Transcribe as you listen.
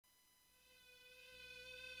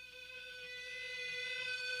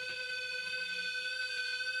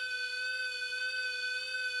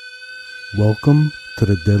Welcome to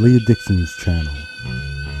the Deadly Addictions channel.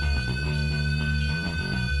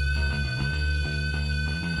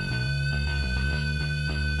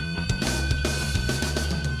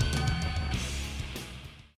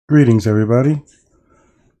 Greetings, everybody.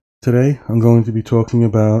 Today I'm going to be talking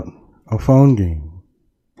about a phone game.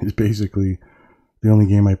 It's basically the only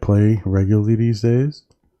game I play regularly these days,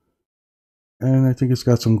 and I think it's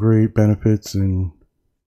got some great benefits and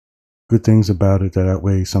good things about it that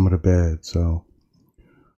outweigh some of the bad. So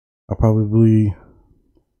I'll probably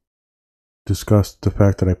discuss the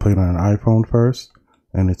fact that I played on an iPhone first,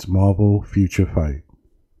 and it's Marvel Future Fight.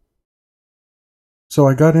 So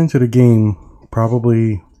I got into the game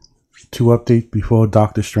probably 2 updates before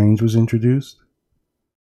Doctor Strange was introduced,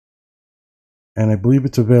 and I believe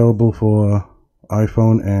it's available for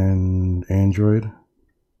iPhone and Android.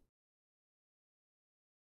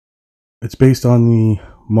 It's based on the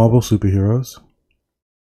Marvel superheroes.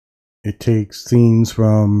 It takes themes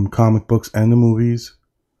from comic books and the movies.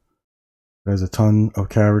 There's a ton of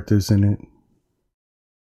characters in it,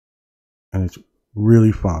 and it's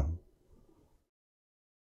really fun.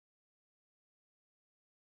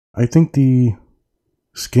 I think the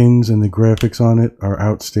skins and the graphics on it are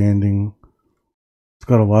outstanding. It's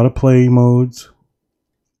got a lot of play modes,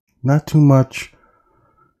 not too much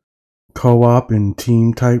co-op and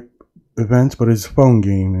team type events, but it's a phone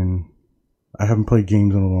game, and I haven't played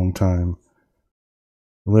games in a long time.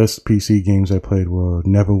 The last PC games I played were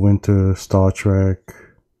Neverwinter, Star Trek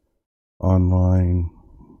Online,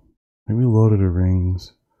 maybe Lord of the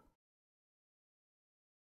Rings.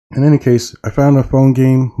 In any case, I found a phone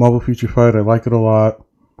game, Marvel Future Fight. I like it a lot.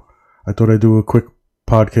 I thought I'd do a quick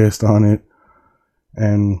podcast on it.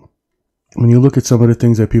 And when you look at some of the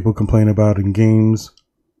things that people complain about in games,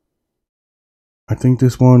 I think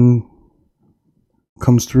this one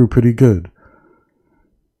comes through pretty good.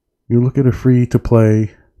 You look at a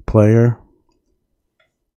free-to-play player.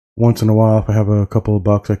 Once in a while, if I have a couple of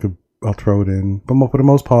bucks, I'll throw it in. But for the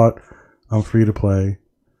most part, I'm free to play.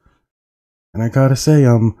 And I gotta say,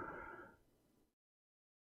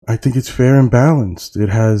 I think it's fair and balanced. It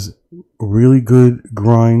has a really good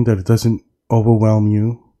grind that it doesn't overwhelm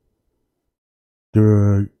you. There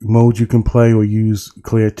are modes you can play or use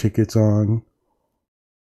clear tickets on,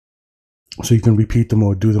 so you can repeat them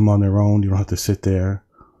or do them on their own. You don't have to sit there.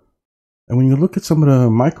 And when you look at some of the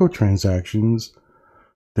microtransactions,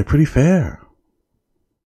 they're pretty fair.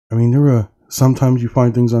 I mean, sometimes you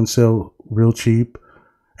find things on sale real cheap,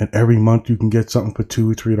 and every month you can get something for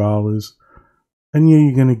 $2 or $3. And yeah,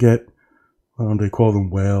 you're going to get, they call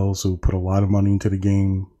them whales who put a lot of money into the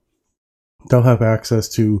game. They'll have access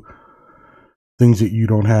to things that you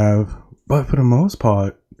don't have. But for the most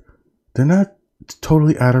part, they're not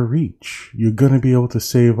totally out of reach. You're going to be able to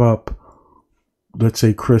save up, let's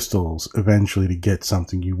say, crystals eventually to get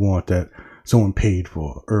something you want that someone paid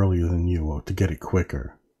for earlier than you, or to get it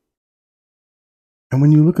quicker. And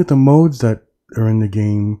when you look at the modes that are in the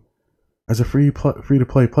game, as a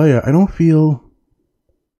free-to-play player, I don't feel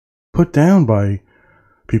put down by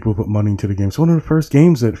people who put money into the game. It's one of the first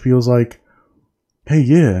games that feels like, hey,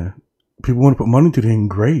 yeah, people want to put money into the game,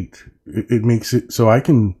 great. It makes it so I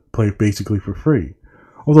can play basically for free.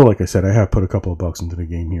 Although, like I said, I have put a couple of bucks into the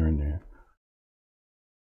game here and there.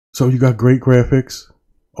 So you got great graphics,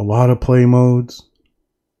 a lot of play modes,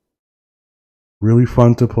 really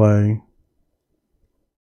fun to play,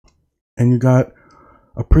 and you got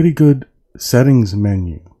a pretty good settings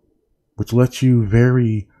menu, which lets you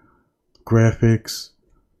vary graphics,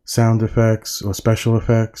 sound effects, or special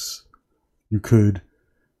effects. You could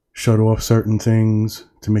shut off certain things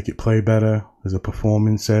to make it play better. There's a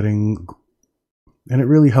performance setting, and it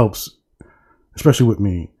really helps, especially with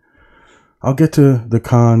me. I'll get to the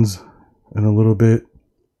cons in a little bit,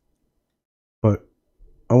 but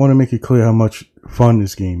I want to make it clear how much fun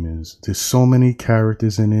this game is. There's so many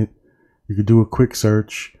characters in it. You could do a quick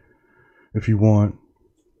search if you want.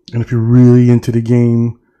 And if you're really into the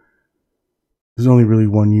game, there's only really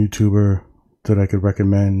one YouTuber that I could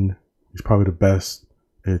recommend. He's probably the best.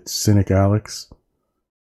 It's Cynic Alex.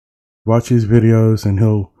 Watch his videos and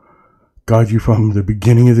he'll guide you from the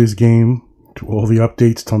beginning of this game to all the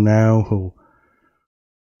updates till now. He'll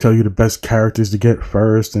tell you the best characters to get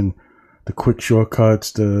first and the quick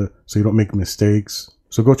shortcuts so you don't make mistakes.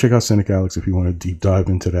 So go check out Cynic Alex if you want to deep dive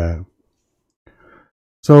into that.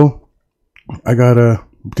 So I got a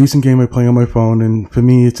decent game I play on my phone, and for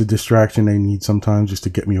me it's a distraction I need sometimes just to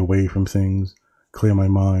get me away from things, clear my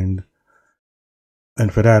mind.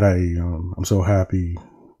 And for that I'm so happy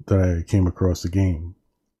that I came across the game.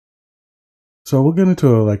 So we'll get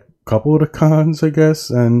into a couple of the cons, I guess,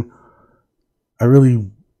 and I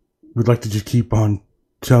really would like to just keep on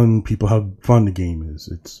telling people how fun the game is.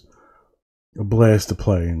 It's a blast to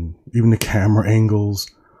play, and even the camera angles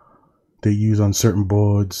they use on certain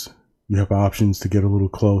boards, you have options to get a little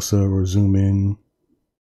closer or zoom in.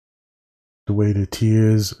 The way the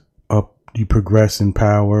tiers up you progress in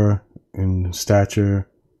power and stature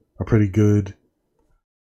are pretty good.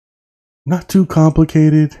 Not too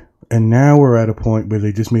complicated, and now we're at a point where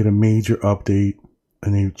they just made a major update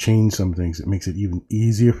and they've changed some things. It makes it even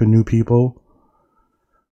easier for new people,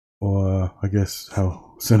 or I guess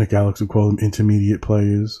how Cynic Alex would call them, intermediate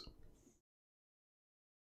players.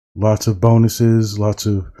 Lots of bonuses, lots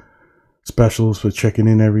of specials for checking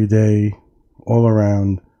in every day. All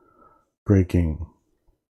around, great game.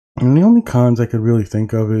 And the only cons I could really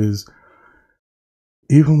think of is,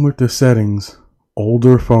 even with the settings,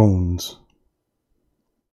 older phones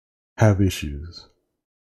have issues.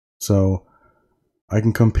 So I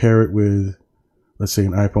can compare it with, let's say,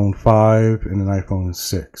 an iPhone 5 and an iPhone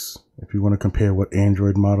 6. If you want to compare what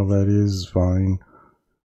Android model that is, fine.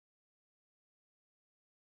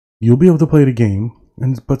 You'll be able to play the game,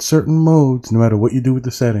 but certain modes, no matter what you do with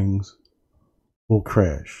the settings, will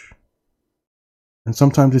crash. And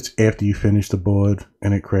sometimes it's after you finish the board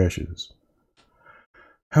and it crashes.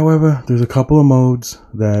 However, there's a couple of modes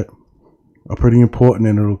that are pretty important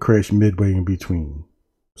and it'll crash midway in between.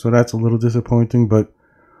 So that's a little disappointing, but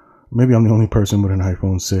maybe I'm the only person with an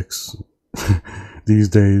iPhone 6 these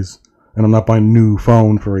days, and I'm not buying a new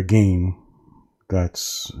phone for a game.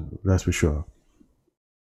 That's for sure.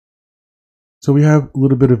 So we have a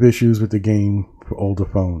little bit of issues with the game for older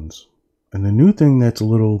phones. And the new thing that's a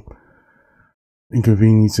little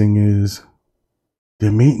inconveniencing is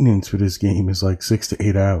the maintenance for this game is like 6 to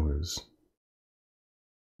 8 hours.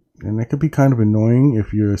 And that could be kind of annoying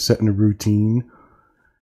if you're setting a routine.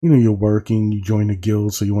 You know, you're working, you join a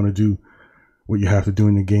guild, so you want to do what you have to do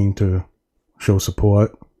in the game to show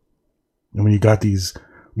support. And when you got these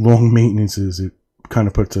long maintenances, it kind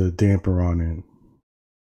of puts a damper on it.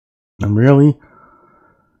 And really,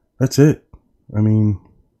 that's it. I mean,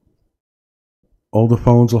 older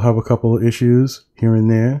phones will have a couple of issues here and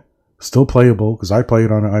there. Still playable, because I play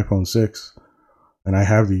it on an iPhone 6, and I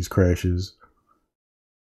have these crashes.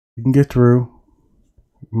 You can get through.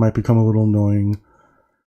 It might become a little annoying.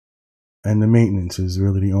 And the maintenance is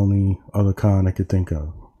really the only other con I could think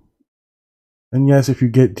of. And yes, if you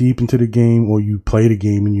get deep into the game, or you play the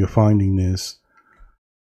game and you're finding this,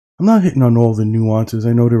 I'm not hitting on all the nuances.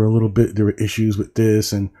 I know there were issues with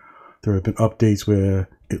this, and there have been updates where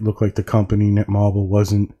it looked like the company, Netmarble,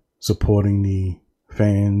 wasn't supporting the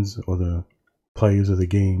fans or the players of the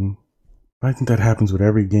game. I think that happens with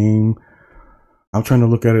every game. I'm trying to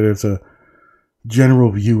look at it as a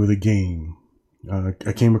general view of the game.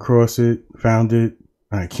 I came across it, found it,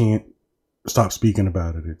 and I can't stop speaking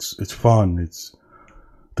about it. It's fun.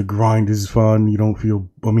 The grind is fun. You don't feel,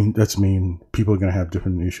 I mean, that's me, and people are going to have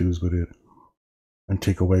different issues with it and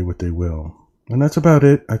take away what they will. And that's about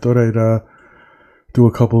it. I thought I'd do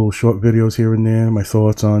a couple short videos here and there, my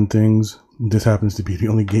thoughts on things. This happens to be the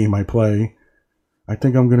only game I play. I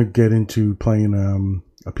think I'm going to get into playing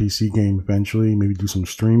a PC game eventually, maybe do some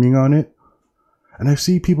streaming on it. And I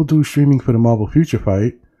see people do streaming for the Marvel Future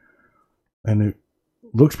Fight, and it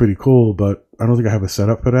looks pretty cool, but I don't think I have a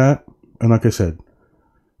setup for that. And like I said,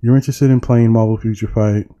 you're interested in playing Marvel Future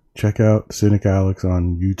Fight, check out Cynic Alex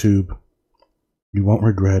on YouTube. You won't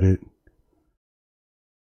regret it.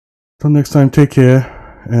 Till next time, take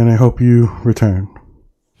care, and I hope you return.